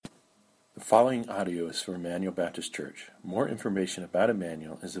The following audio is from Emmanuel Baptist Church. More information about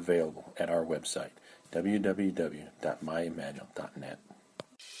Emmanuel is available at our website, www.myemmanuel.net.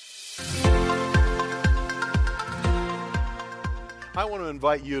 I want to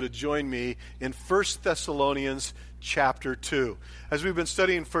invite you to join me in 1 Thessalonians chapter 2. As we've been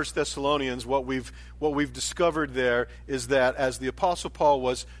studying 1 Thessalonians, what we've discovered there is that as the Apostle Paul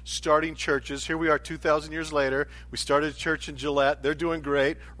was starting churches, here we are 2,000 years later, we started a church in Gillette, they're doing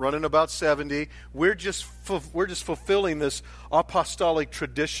great, running about 70, we're just fulfilling this apostolic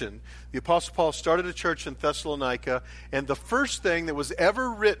tradition. The Apostle Paul started a church in Thessalonica, and the first thing that was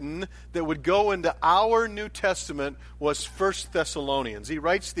ever written that would go into our New Testament was 1 Thessalonians. He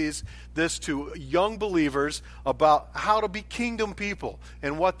writes this to young believers about how to be kingdom people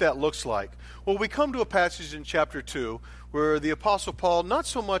and what that looks like. Well, we come to a passage in chapter 2 where the Apostle Paul, not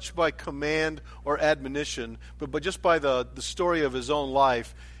so much by command or admonition, but just by the story of his own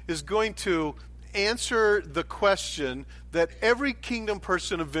life, is going to answer the question that every kingdom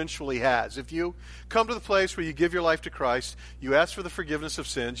person eventually has. If you come to the place where you give your life to Christ, you ask for the forgiveness of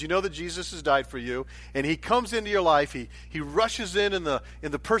sins, you know that Jesus has died for you, and He comes into your life, He rushes in the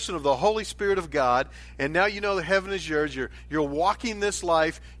person of the Holy Spirit of God, and now you know that heaven is yours, you're walking this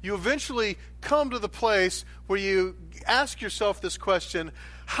life, you eventually come to the place where you ask yourself this question: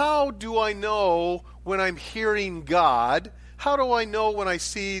 how do I know when I'm hearing God? How do I know when I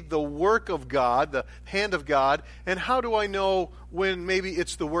see the work of God, the hand of God? And how do I know when maybe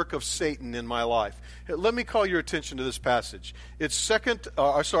it's the work of Satan in my life? Let me call your attention to this passage. It's 1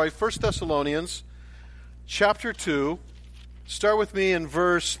 Thessalonians chapter 2. Start with me in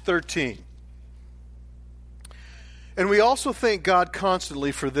verse 13. And we also thank God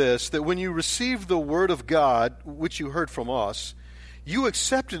constantly for this, that when you received the word of God, which you heard from us, you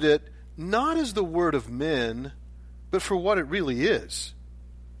accepted it not as the word of men, but for what it really is,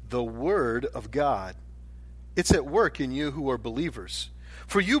 the Word of God. It's at work in you who are believers.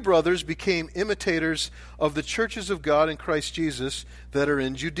 For you, brothers, became imitators of the churches of God in Christ Jesus that are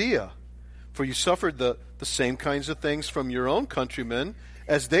in Judea. For you suffered the same kinds of things from your own countrymen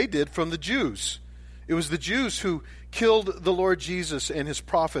as they did from the Jews. It was the Jews who killed the Lord Jesus and His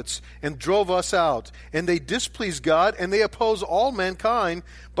prophets and drove us out. And they displease God and they oppose all mankind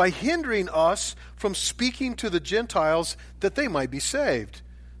by hindering us from speaking to the Gentiles that they might be saved,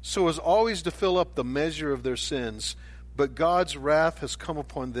 so as always to fill up the measure of their sins. But God's wrath has come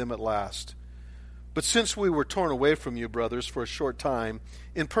upon them at last. But since we were torn away from you, brothers, for a short time,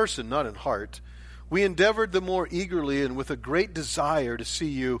 in person, not in heart, we endeavored the more eagerly and with a great desire to see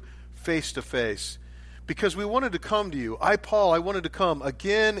you face to face. Because we wanted to come to you. Paul, I wanted to come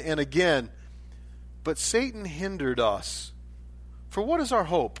again and again. But Satan hindered us. For what is our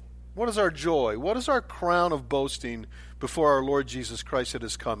hope? What is our joy? What is our crown of boasting before our Lord Jesus Christ at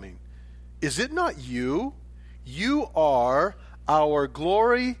His coming? Is it not you? You are our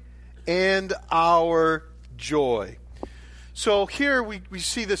glory and our joy. So here we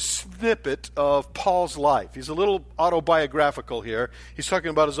see this snippet of Paul's life. He's a little autobiographical here. He's talking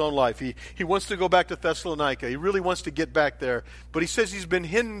about his own life. He wants to go back to Thessalonica. He really wants to get back there. But he says he's been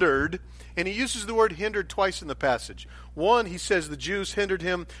hindered, and he uses the word hindered twice in the passage. One, he says the Jews hindered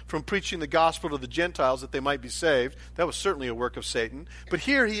him from preaching the gospel to the Gentiles that they might be saved. That was certainly a work of Satan. But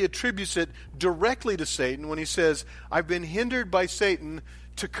here he attributes it directly to Satan when he says, I've been hindered by Satan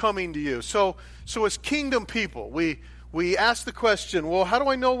to coming to you. So as kingdom people, we ask the question, well, how do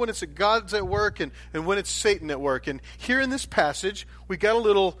I know when it's God's at work and when it's Satan at work? And here in this passage, we've got a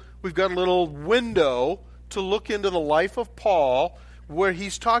little window to look into the life of Paul where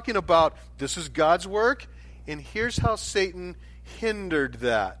he's talking about this is God's work, and here's how Satan hindered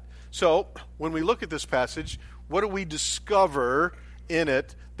that. So when we look at this passage, what do we discover in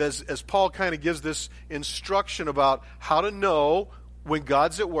it as Paul kind of gives this instruction about how to know when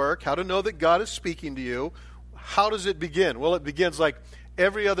God's at work, how to know that God is speaking to you? How does it begin? Well, it begins like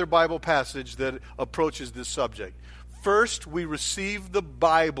every other Bible passage that approaches this subject. First, we receive the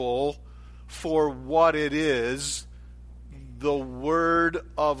Bible for what it is, the Word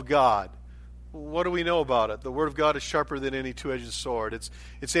of God. What do we know about it? The Word of God is sharper than any two-edged sword.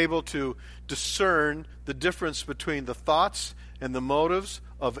 It's able to discern the difference between the thoughts and the motives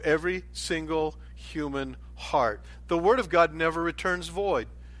of every single human heart. The Word of God never returns void.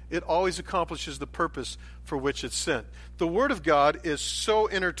 It always accomplishes the purpose for which it's sent. The Word of God is so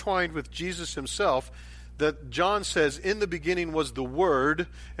intertwined with Jesus Himself that John says, in the beginning was the Word,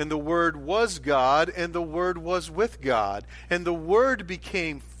 and the Word was God, and the Word was with God. And the Word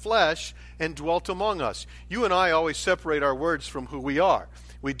became flesh and dwelt among us. You and I always separate our words from who we are.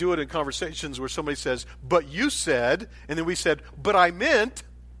 We do it in conversations where somebody says, but you said, and then we said, but I meant.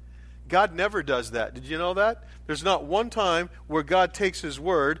 God never does that. Did you know that? There's not one time where God takes His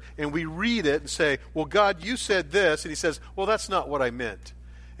Word and we read it and say, well, God, you said this. And He says, well, that's not what I meant.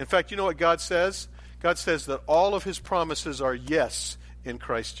 In fact, you know what God says? God says that all of His promises are yes in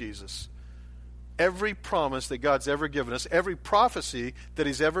Christ Jesus. Every promise that God's ever given us, every prophecy that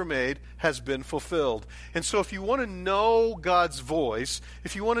He's ever made has been fulfilled. And so if you want to know God's voice,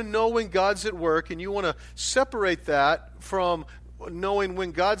 if you want to know when God's at work, and you want to separate that from knowing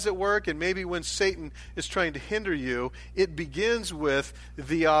when God's at work and maybe when Satan is trying to hinder you, it begins with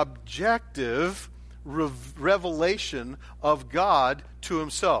the objective revelation of God to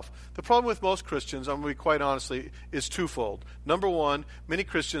Himself. The problem with most Christians, I'm going to be quite honestly, is twofold. Number one, many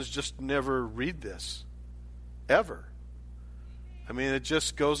Christians just never read this. Ever. I mean, it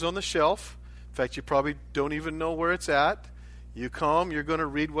just goes on the shelf. In fact, you probably don't even know where it's at. You come, you're going to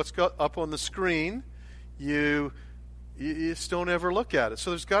read what's up on the screen. You just don't ever look at it.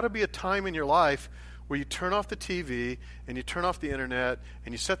 So there's got to be a time in your life where you turn off the TV and you turn off the internet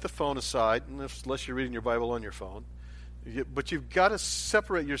and you set the phone aside, unless you're reading your Bible on your phone. But you've got to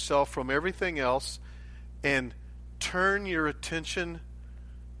separate yourself from everything else and turn your attention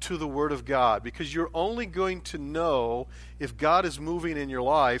to the Word of God, because you're only going to know if God is moving in your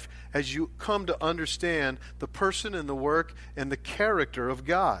life as you come to understand the person and the work and the character of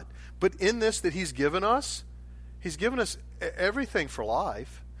God. But in this that He's given us everything for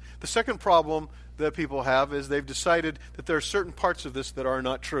life. The second problem that people have is they've decided that there are certain parts of this that are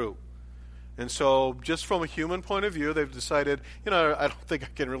not true. And so just from a human point of view, they've decided, I don't think I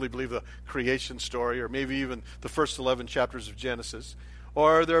can really believe the creation story, or maybe even the first 11 chapters of Genesis.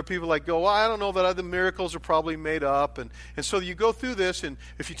 Or there are people like go, well, I don't know, that other miracles are probably made up. And so you go through this, and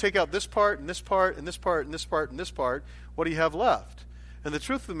if you take out this part and this part and this part and this part and this part, what do you have left? And the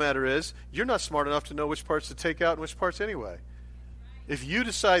truth of the matter is, you're not smart enough to know which parts to take out and which parts anyway. If you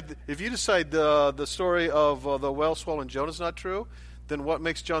decide the story of the whale swallowing Jonah is not true, then what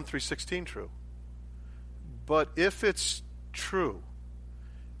makes John 3:16 true? But if it's true,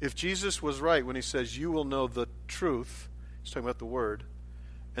 if Jesus was right when He says you will know the truth, He's talking about the Word,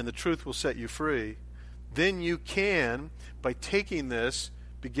 and the truth will set you free, then you can, by taking this,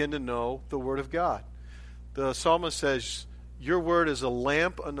 begin to know the Word of God. The psalmist says, your word is a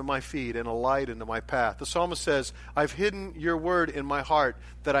lamp unto my feet and a light unto my path. The psalmist says, I've hidden your word in my heart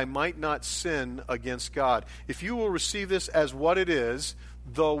that I might not sin against God. If you will receive this as what it is,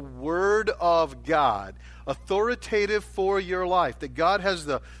 the Word of God, authoritative for your life, that God has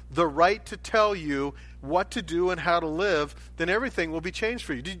the right to tell you what to do and how to live, then everything will be changed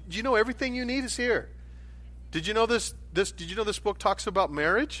for you. Did you know everything you need is here? Did you know this book talks about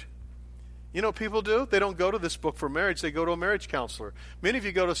marriage? You know what people do? They don't go to this book for marriage. They go to a marriage counselor. Many of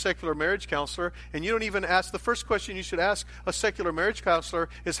you go to a secular marriage counselor, and you don't even ask. The first question you should ask a secular marriage counselor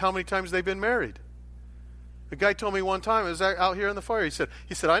is how many times they've been married. A guy told me one time, I was out here in the foyer, he said,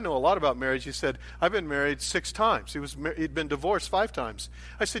 I know a lot about marriage. He said, I've been married 6 times. He'd been divorced 5 times.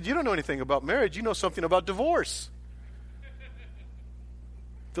 I said, you don't know anything about marriage. You know something about divorce.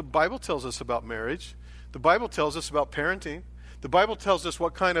 The Bible tells us about marriage. The Bible tells us about parenting. The Bible tells us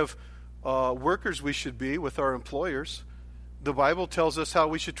what kind of workers we should be with our employers. The Bible tells us how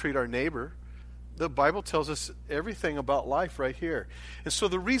we should treat our neighbor. The Bible tells us everything about life right here. And so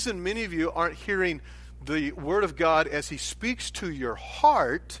the reason many of you aren't hearing the Word of God as He speaks to your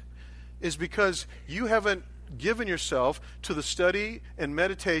heart is because you haven't given yourself to the study and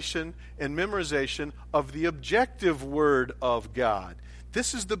meditation and memorization of the objective Word of God.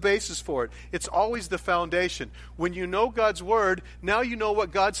 This is the basis for it. It's always the foundation. When you know God's Word, now you know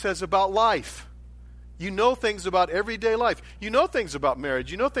what God says about life. You know things about everyday life. You know things about marriage.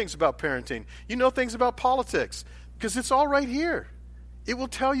 You know things about parenting. You know things about politics. Because it's all right here. It will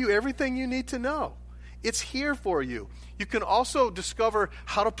tell you everything you need to know. It's here for you. You can also discover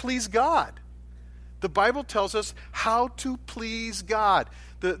how to please God. The Bible tells us how to please God.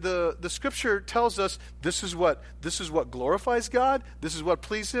 The Scripture tells us this is what glorifies God, this is what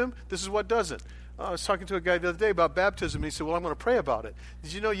pleases Him, this is what doesn't. I was talking to a guy the other day about baptism, and he said, well, I'm going to pray about it.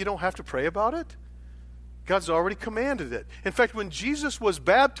 Did you know you don't have to pray about it? God's already commanded it. In fact, when Jesus was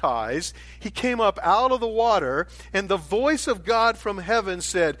baptized, He came up out of the water, and the voice of God from heaven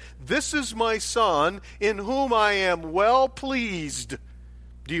said, this is my Son, in whom I am well pleased.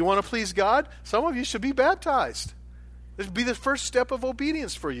 Do you want to please God? Some of you should be baptized. This would be the first step of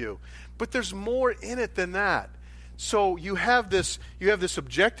obedience for you. But there's more in it than that. So you have this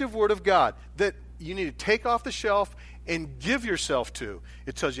objective Word of God that you need to take off the shelf and give yourself to.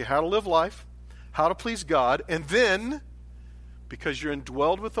 It tells you how to live life, how to please God, and then, because you're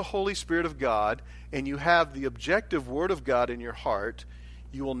indwelled with the Holy Spirit of God, and you have the objective Word of God in your heart,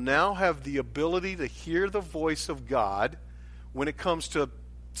 you will now have the ability to hear the voice of God when it comes to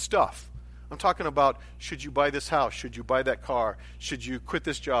stuff. I'm talking about, should you buy this house? Should you buy that car? Should you quit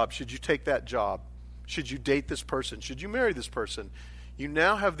this job? Should you take that job? Should you date this person? Should you marry this person? You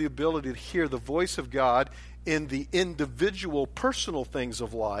now have the ability to hear the voice of God in the individual personal things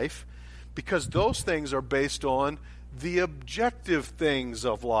of life, because those things are based on the objective things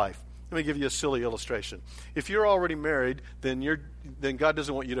of life. Let me give you a silly illustration. If you're already married, then God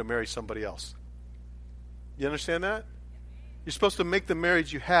doesn't want you to marry somebody else. You understand that? You're supposed to make the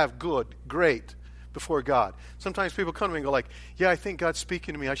marriage you have good, great, before God. Sometimes people come to me and go like, yeah, I think God's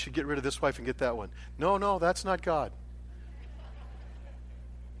speaking to me. I should get rid of this wife and get that one. No, that's not God.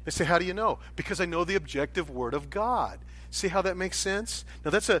 They say, how do you know? Because I know the objective word of God. See how that makes sense?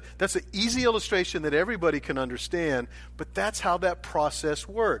 Now that's an easy illustration that everybody can understand, but that's how that process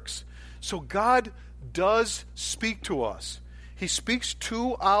works. So God does speak to us. He speaks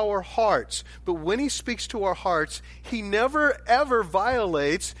to our hearts. But when he speaks to our hearts, he never ever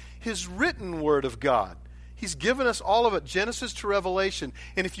violates his written word of God. He's given us all of it, Genesis to Revelation.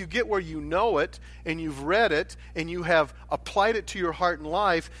 And if you get where you know it, and you've read it, and you have applied it to your heart and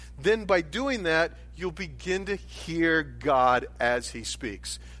life, then by doing that, you'll begin to hear God as he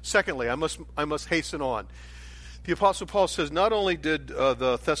speaks. Secondly, I must hasten on. The Apostle Paul says not only did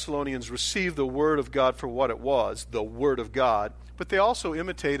the Thessalonians receive the Word of God for what it was, the Word of God, but they also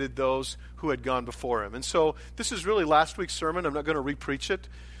imitated those who had gone before him. And so this is really last week's sermon. I'm not going to re-preach it,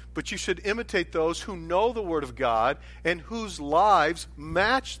 but you should imitate those who know the Word of God and whose lives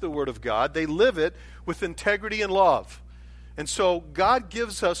match the Word of God. They live it with integrity and love. And so God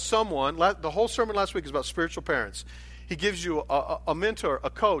gives us someone, the whole sermon last week is about spiritual parents. He gives you a mentor,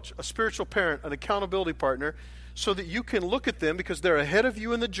 a coach, a spiritual parent, an accountability partner, so that you can look at them because they're ahead of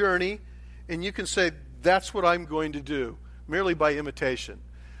you in the journey, and you can say, that's what I'm going to do, merely by imitation.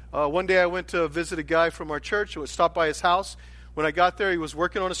 One day I went to visit a guy from our church who would stop by his house. When I got there, he was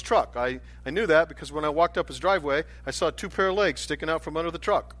working on his truck. I knew that because when I walked up his driveway, I saw 2 pair of legs sticking out from under the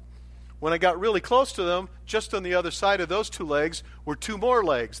truck. When I got really close to them, just on the other side of those 2 legs were 2 more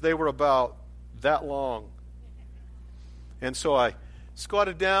legs. They were about that long. And so I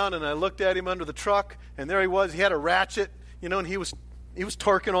squatted down and I looked at him under the truck, and there he was. He had a ratchet, and he was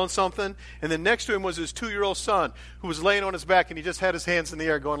torquing on something. And then next to him was his 2-year-old son who was laying on his back, and he just had his hands in the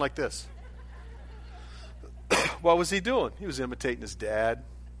air going like this. What was he doing? He was imitating his dad.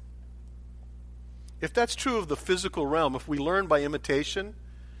 If that's true of the physical realm, if we learn by imitation,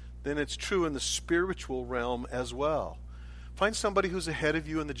 then it's true in the spiritual realm as well. Find somebody who's ahead of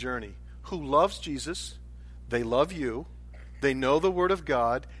you in the journey, who loves Jesus, they love you, they know the Word of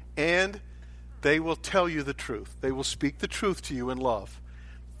God, and they will tell you the truth. They will speak the truth to you in love.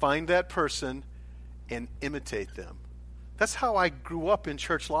 Find that person and imitate them. That's how I grew up in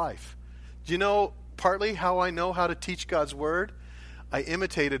church life. Do you know partly how I know how to teach God's Word? I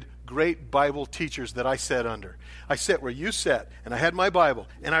imitated great Bible teachers that I sat under. I sat where you sat, and I had my Bible,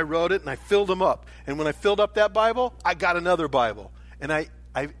 and I wrote it, and I filled them up. And when I filled up that Bible, I got another Bible. And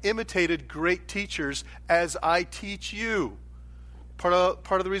I've imitated great teachers as I teach you. Part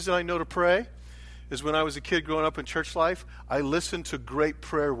of the reason I know to pray is when I was a kid growing up in church life, I listened to great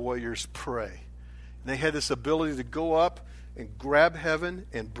prayer warriors pray. And they had this ability to go up and grab heaven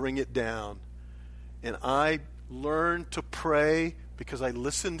and bring it down. And I learned to pray because I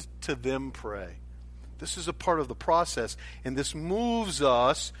listened to them pray. This is a part of the process, and this moves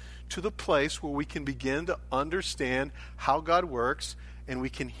us to the place where we can begin to understand how God works, and we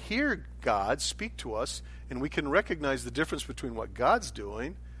can hear God speak to us, and we can recognize the difference between what God's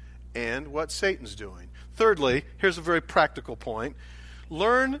doing and what Satan's doing. Thirdly, here's a very practical point.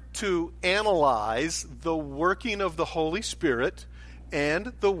 Learn to analyze the working of the Holy Spirit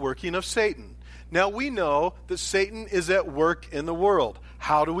and the working of Satan. Now, we know that Satan is at work in the world.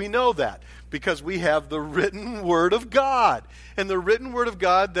 How do we know that? Because we have the written Word of God. And the written Word of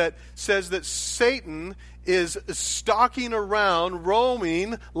God that says that Satan is stalking around,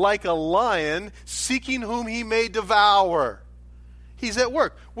 roaming like a lion, seeking whom he may devour. He's at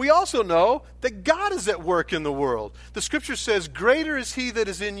work. We also know that God is at work in the world. The Scripture says, greater is he that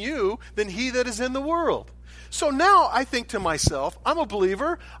is in you than he that is in the world. So now I think to myself, I'm a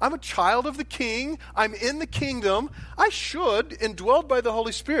believer, I'm a child of the King, I'm in the kingdom, I should, indwelled by the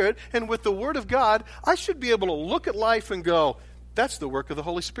Holy Spirit and with the Word of God, I should be able to look at life and go, that's the work of the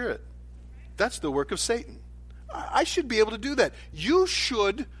Holy Spirit. That's the work of Satan. I should be able to do that. You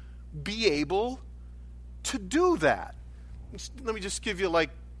should be able to do that. Let me just give you like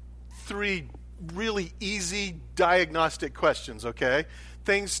 3 really easy diagnostic questions, okay?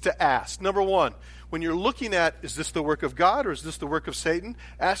 Things to ask. Number 1, when you're looking at, is this the work of God or is this the work of Satan?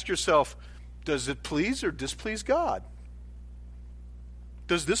 Ask yourself, does it please or displease God?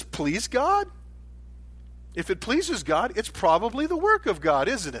 Does this please God? If it pleases God, it's probably the work of God,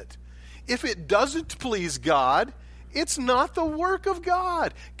 isn't it? If it doesn't please God, it's not the work of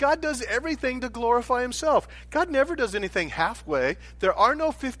God. God does everything to glorify himself. God never does anything halfway. There are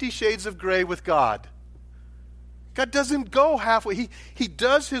no 50 shades of gray with God. God doesn't go halfway. He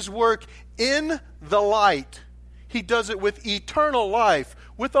does his work in the light. He does it with eternal life,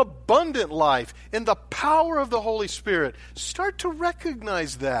 with abundant life, in the power of the Holy Spirit. Start to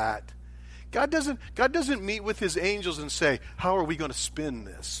recognize that. God doesn't meet with his angels and say, how are we going to spin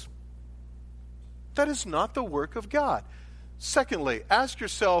this? That is not the work of God. Secondly, ask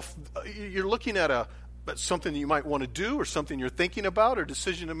yourself, you're looking at something you might want to do or something you're thinking about or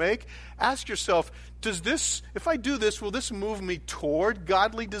decision to make. Ask yourself, if I do this, will this move me toward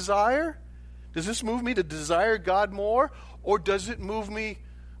godly desire? Does this move me to desire God more? Or does it move me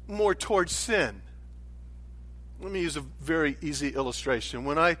more towards sin? Let me use a very easy illustration.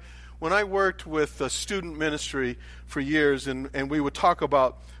 When I worked with a student ministry for years and we would talk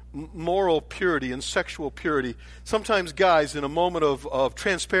about moral purity and sexual purity, sometimes guys in a moment of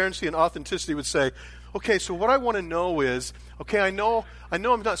transparency and authenticity would say, okay, so what I want to know is, okay, I know I'm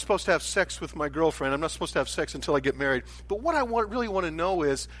not supposed to have sex with my girlfriend. I'm not supposed to have sex until I get married. But what I really want to know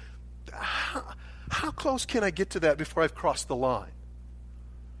is, how close can I get to that before I've crossed the line?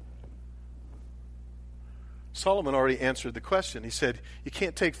 Solomon already answered the question. He said, you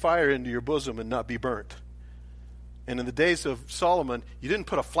can't take fire into your bosom and not be burnt. And in the days of Solomon, you didn't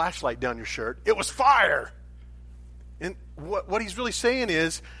put a flashlight down your shirt. It was fire. And what he's really saying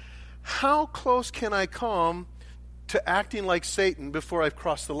is, how close can I come to acting like Satan before I've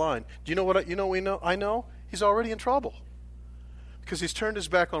crossed the line? Do you know what I know? He's already in trouble. Because he's turned his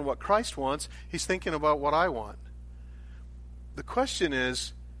back on what Christ wants. He's thinking about what I want. The question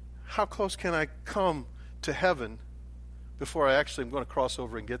is, how close can I come to heaven before I actually am going to cross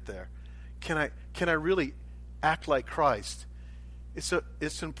over and get there? Can I really act like Christ? It's an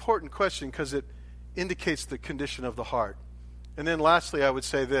important question because it indicates the condition of the heart. And then lastly, I would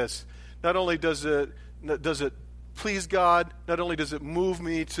say this. Not only does it please God, not only does it move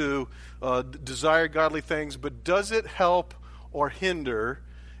me to desire godly things, but does it help or hinder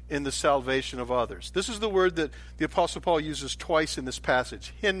in the salvation of others? This is the word that the Apostle Paul uses twice in this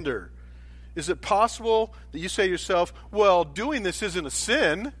passage, hinder. Is it possible that you say to yourself, well, doing this isn't a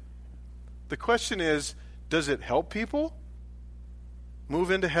sin? The question is, does it help people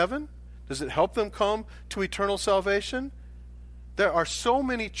move into heaven? Does it help them come to eternal salvation? There are so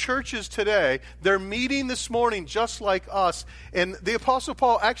many churches today, they're meeting this morning just like us. And the Apostle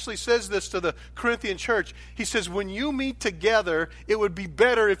Paul actually says this to the Corinthian church. He says, when you meet together, it would be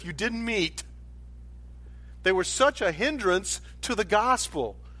better if you didn't meet. They were such a hindrance to the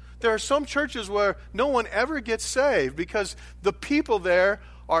gospel. There are some churches where no one ever gets saved because the people there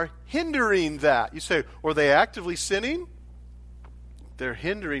are hindering that. You say, were they actively sinning? They're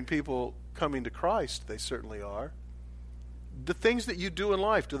hindering people coming to Christ. They certainly are. The things that you do in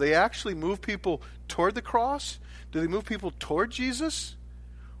life, do they actually move people toward the cross? Do they move people toward Jesus?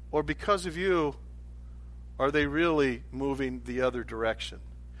 Or because of you, are they really moving the other direction?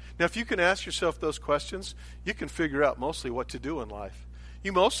 Now, if you can ask yourself those questions, you can figure out mostly what to do in life.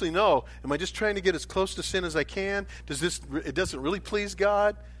 You mostly know, am I just trying to get as close to sin as I can? It doesn't really please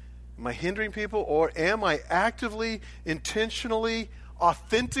God? Am I hindering people? Or am I actively, intentionally,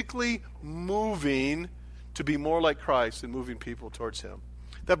 authentically moving to be more like Christ and moving people towards him?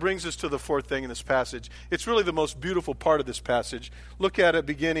 That brings us to the fourth thing in this passage. It's really the most beautiful part of this passage. Look at it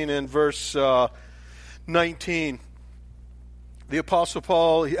beginning in verse 19. The Apostle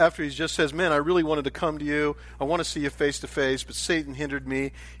Paul, after he just says, man, I really wanted to come to you. I want to see you face to face, but Satan hindered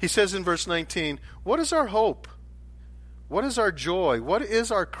me. He says in verse 19, what is our hope? What is our joy? What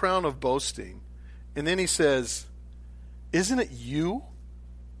is our crown of boasting? And then he says, isn't it you?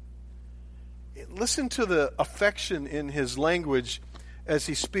 Listen to the affection in his language as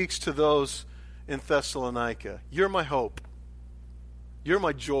he speaks to those in Thessalonica. You're my hope. You're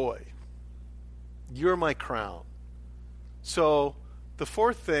my joy. You're my crown. So the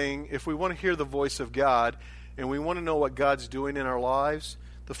fourth thing, if we want to hear the voice of God and we want to know what God's doing in our lives,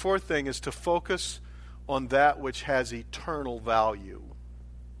 the fourth thing is to focus on that which has eternal value.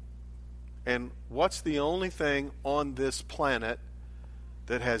 And what's the only thing on this planet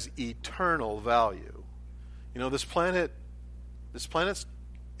that has eternal value? You know, this planet's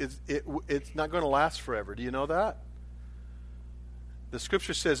it's not going to last forever. Do you know that? The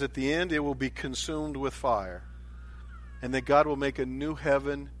scripture says at the end it will be consumed with fire, and that God will make a new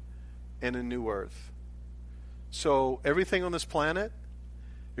heaven and a new earth. So everything on this planet,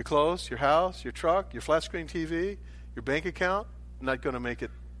 your clothes, your house, your truck, your flat screen TV, your bank account, not going to make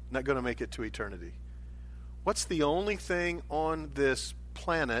it to eternity. What's the only thing on this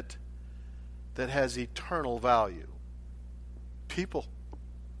planet that has eternal value? People.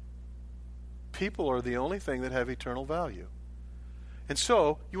 People are the only thing that have eternal value. And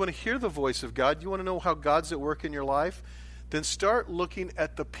so, you want to hear the voice of God, you want to know how God's at work in your life, then start looking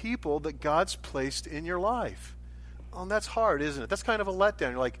at the people that God's placed in your life. Oh, and that's hard, isn't it? That's kind of a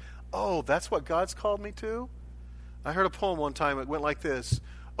letdown. You're like, oh, that's what God's called me to? I heard a poem one time, it went like this: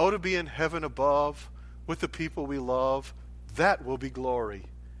 oh, to be in heaven above with the people we love, that will be glory.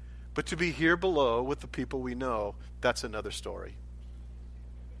 But to be here below with the people we know, that's another story.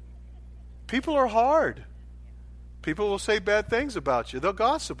 People are hard. People will say bad things about you. They'll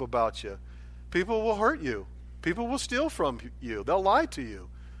gossip about you. People will hurt you. People will steal from you. They'll lie to you.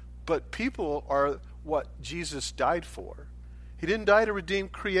 But people are what Jesus died for. He didn't die to redeem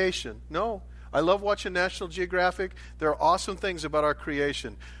creation. No. I love watching National Geographic. There are awesome things about our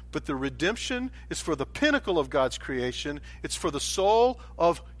creation. But the redemption is for the pinnacle of God's creation. It's for the soul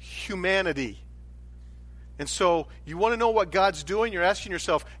of humanity. And so you want to know what God's doing? You're asking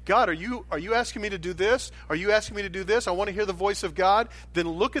yourself, God, are you asking me to do this? Are you asking me to do this? I want to hear the voice of God. Then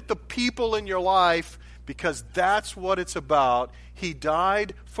look at the people in your life, because that's what it's about. He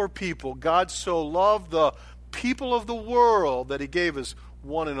died for people. God so loved the people of the world that he gave his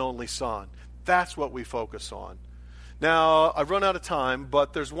one and only Son. That's what we focus on. Now, I've run out of time,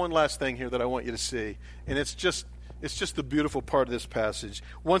 but there's one last thing here that I want you to see. And it's just the beautiful part of this passage.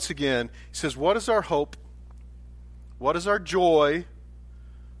 Once again, he says, what is our hope? What is our joy?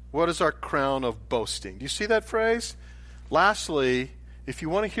 What is our crown of boasting? Do you see that phrase? Lastly, if you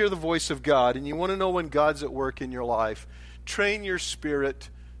want to hear the voice of God and you want to know when God's at work in your life, train your spirit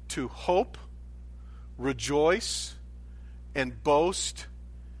to hope, rejoice, and boast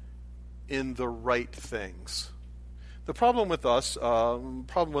in the right things. The problem with us,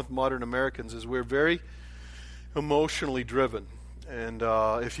 problem with modern Americans, is we're very emotionally driven. And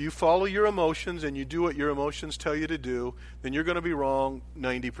if you follow your emotions and you do what your emotions tell you to do, then you're going to be wrong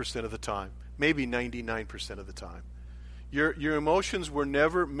 90% of the time, maybe 99% of the time. Your emotions were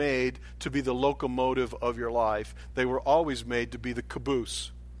never made to be the locomotive of your life. They were always made to be the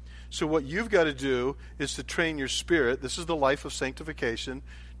caboose. So what you've got to do is to train your spirit, this is the life of sanctification,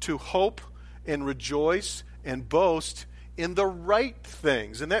 to hope and rejoice and boast in the right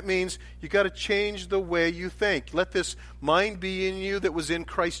things. And that means you got to change the way you think. Let this mind be in you that was in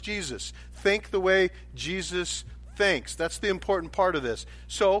Christ Jesus. Think the way Jesus thinks. That's the important part of this.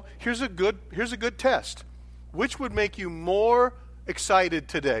 So here's a good test. Which would make you more excited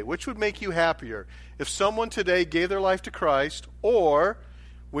today? Which would make you happier? If someone today gave their life to Christ, or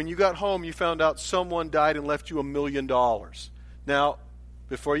when you got home you found out someone died and left you $1 million. Now,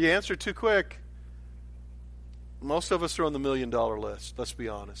 before you answer too quick, most of us are on the $1 million list, let's be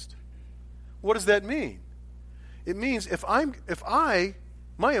honest. What does that mean? It means my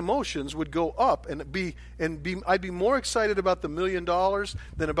emotions would go up and I'd be more excited about the $1 million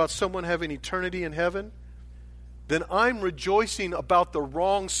than about someone having eternity in heaven. Then I'm rejoicing about the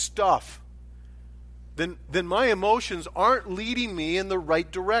wrong stuff. Then my emotions aren't leading me in the right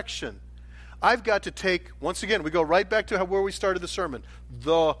direction. I've got to take, once again, we go right back to where we started the sermon.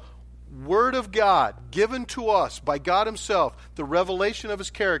 The Word of God given to us by God himself, the revelation of his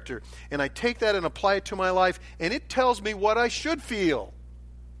character, and I take that and apply it to my life, and it tells me what I should feel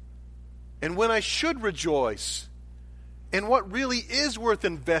and when I should rejoice and what really is worth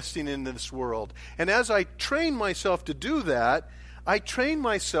investing in this world. And as I train myself to do that, I train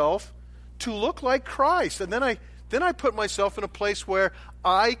myself to look like Christ. And then I put myself in a place where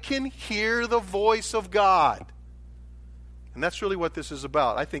I can hear the voice of God. And that's really what this is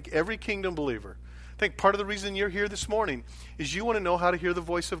about. I think every kingdom believer, I think part of the reason you're here this morning is you want to know how to hear the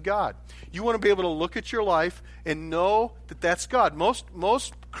voice of God. You want to be able to look at your life and know that that's God.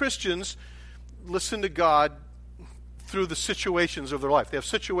 Most Christians listen to God through the situations of their life. They have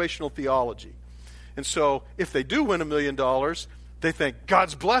situational theology. And so if they do win $1 million, they think,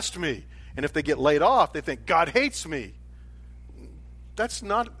 God's blessed me. And if they get laid off, they think, God hates me. That's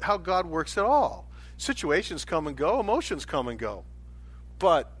not how God works at all. Situations come and go, emotions come and go.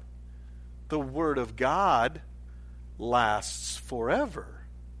 But the Word of God lasts forever.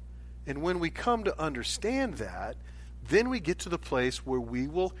 And when we come to understand that, then we get to the place where we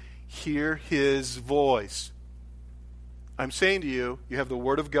will hear his voice. I'm saying to you, you have the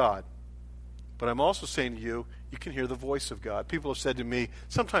Word of God. But I'm also saying to you, you can hear the voice of God. People have said to me,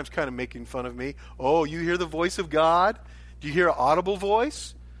 sometimes kind of making fun of me, oh, you hear the voice of God? Do you hear an audible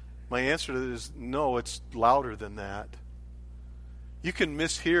voice? My answer to that is no, it's louder than that. You can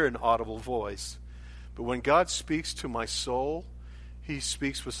mishear an audible voice, but when God speaks to my soul, He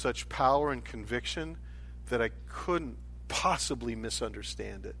speaks with such power and conviction that I couldn't possibly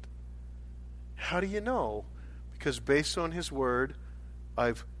misunderstand it. How do you know? Because based on His Word,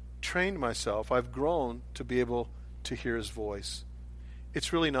 I've trained myself, I've grown to be able to hear His voice.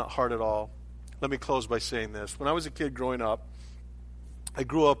 It's really not hard at all. Let me close by saying this. When I was a kid growing up, I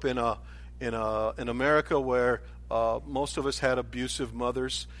grew up in America where most of us had abusive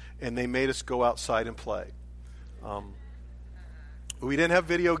mothers, and they made us go outside and play. We didn't have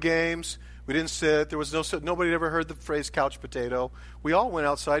video games. We didn't sit. There was nobody had ever heard the phrase couch potato. We all went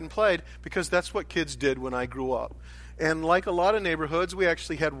outside and played because that's what kids did when I grew up. And like a lot of neighborhoods, we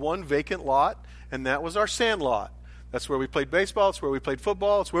actually had one vacant lot, and that was our sand lot. That's where we played baseball. It's where we played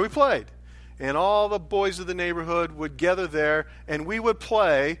football. It's where we played. And all the boys of the neighborhood would gather there, and we would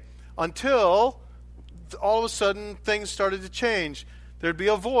play until all of a sudden things started to change. There'd be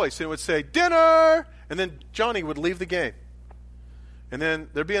a voice, and it would say, "Dinner!" And then Johnny would leave the game. And then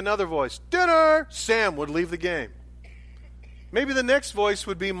there'd be another voice, "Dinner!" Sam would leave the game. Maybe the next voice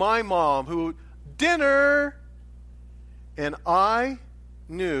would be my mom, who, "Dinner!" And I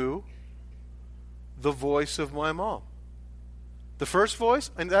knew the voice of my mom. The first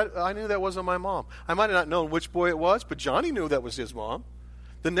voice, and I knew that wasn't my mom. I might have not known which boy it was, but Johnny knew that was his mom.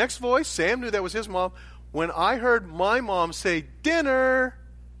 The next voice, Sam knew that was his mom. When I heard my mom say, "Dinner,"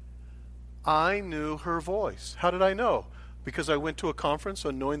 I knew her voice. How did I know? Because I went to a conference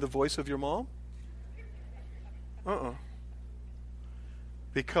on knowing the voice of your mom?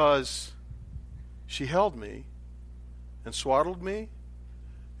 Because she held me and swaddled me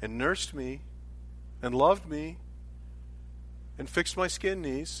and nursed me and loved me and fixed my skin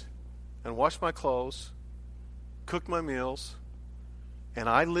knees and washed my clothes, cooked my meals, and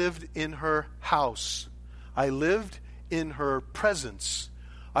I lived in her house. I lived in her presence.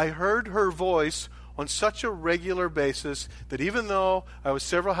 I heard her voice on such a regular basis that even though I was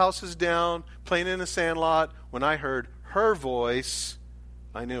several houses down playing in a sandlot, when I heard her voice,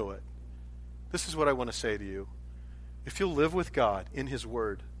 I knew it. This is what I want to say to you. If you'll live with God in His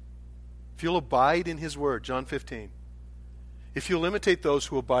Word, if you'll abide in His Word, John 15, if you'll imitate those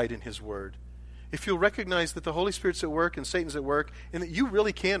who abide in His Word, if you'll recognize that the Holy Spirit's at work and Satan's at work, and that you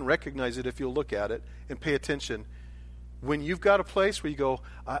really can recognize it if you'll look at it and pay attention, when you've got a place where you go,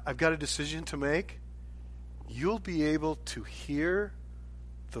 I've got a decision to make, you'll be able to hear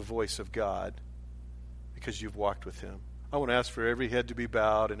the voice of God because you've walked with Him. I want to ask for every head to be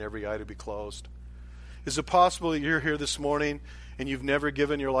bowed and every eye to be closed. Is it possible that you're here this morning and you've never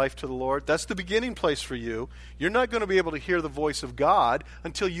given your life to the Lord? That's the beginning place for you. You're not going to be able to hear the voice of God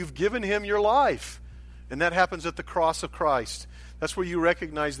until you've given Him your life. And that happens at the cross of Christ. That's where you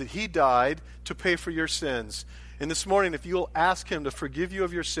recognize that He died to pay for your sins. And this morning, if you'll ask Him to forgive you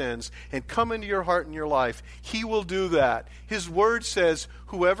of your sins and come into your heart and your life, He will do that. His Word says,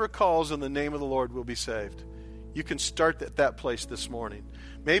 whoever calls on the name of the Lord will be saved. You can start at that place this morning.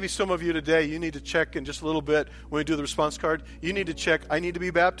 Maybe some of you today, you need to check in just a little bit when we do the response card. You need to check, I need to be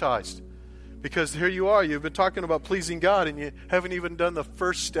baptized. Because here you are, you've been talking about pleasing God and you haven't even done the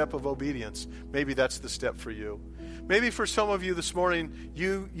first step of obedience. Maybe that's the step for you. Maybe for some of you this morning,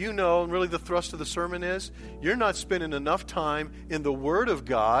 you know, and really the thrust of the sermon is, you're not spending enough time in the Word of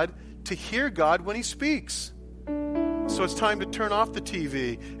God to hear God when He speaks. So it's time to turn off the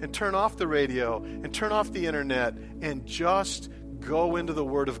TV and turn off the radio and turn off the internet and just go into the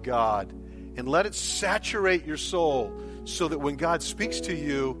Word of God and let it saturate your soul so that when God speaks to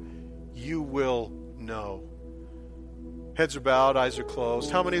you, you will know. Heads are bowed, eyes are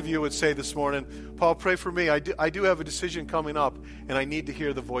closed. How many of you would say this morning, Paul, pray for me. I do have a decision coming up and I need to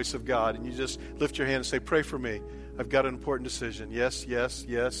hear the voice of God. And you just lift your hand and say, pray for me. I've got an important decision. Yes, yes,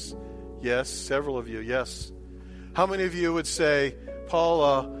 yes, yes. Several of you, yes. How many of you would say,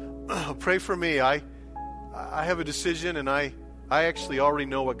 Paul, pray for me. I have a decision and I actually already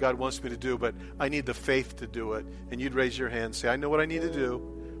know what God wants me to do, but I need the faith to do it. And you'd raise your hand and say, I know what I need to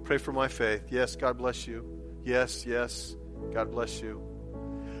do. Pray for my faith. Yes, God bless you. Yes, yes, God bless you.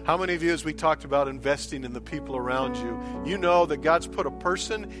 How many of you, as we talked about investing in the people around you, you know that God's put a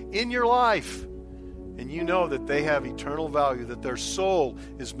person in your life and you know that they have eternal value, that their soul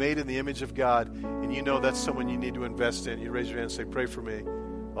is made in the image of God, and you know that's someone you need to invest in. You raise your hand and say, pray for me.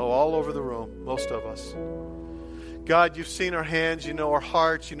 Oh, all over the room, most of us. God, you've seen our hands, you know our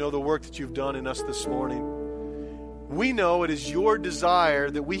hearts, you know the work that you've done in us this morning. We know it is your desire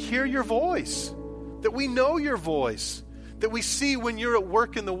that we hear your voice, that we know your voice, that we see when you're at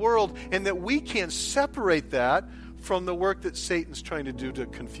work in the world, and that we can't separate that from the work that Satan's trying to do to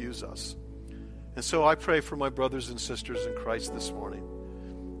confuse us. And so I pray for my brothers and sisters in Christ this morning,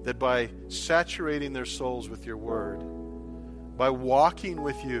 that by saturating their souls with your word, by walking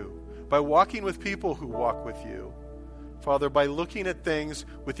with you, by walking with people who walk with you, Father, by looking at things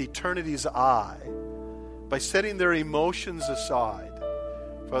with eternity's eye, by setting their emotions aside,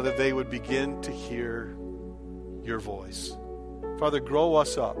 Father, they would begin to hear your voice. Father, grow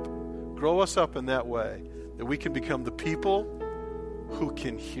us up. Grow us up in that way, that we can become the people who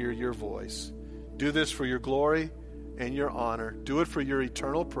can hear your voice. Do this for your glory and your honor. Do it for your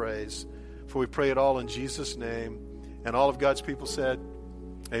eternal praise. For we pray it all in Jesus' name. And all of God's people said,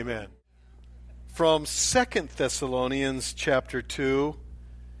 amen. From 2 Thessalonians chapter 2,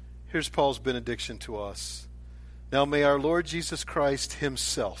 here's Paul's benediction to us. Now may our Lord Jesus Christ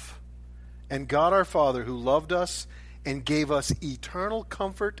himself and God our Father, who loved us and gave us eternal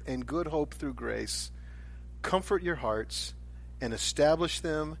comfort and good hope through grace, comfort your hearts and establish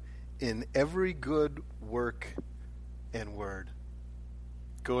them in every good work and word.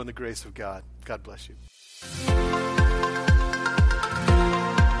 Go in the grace of God. God bless you.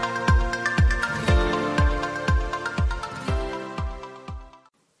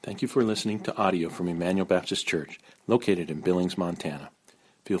 Thank you for listening to audio from Emmanuel Baptist Church, located in Billings, Montana.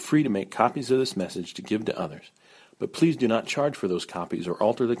 Feel free to make copies of this message to give to others, but please do not charge for those copies or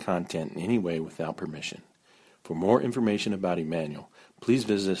alter the content in any way without permission. For more information about Emmanuel, please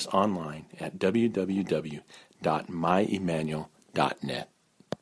visit us online at www.myemmanuel.net.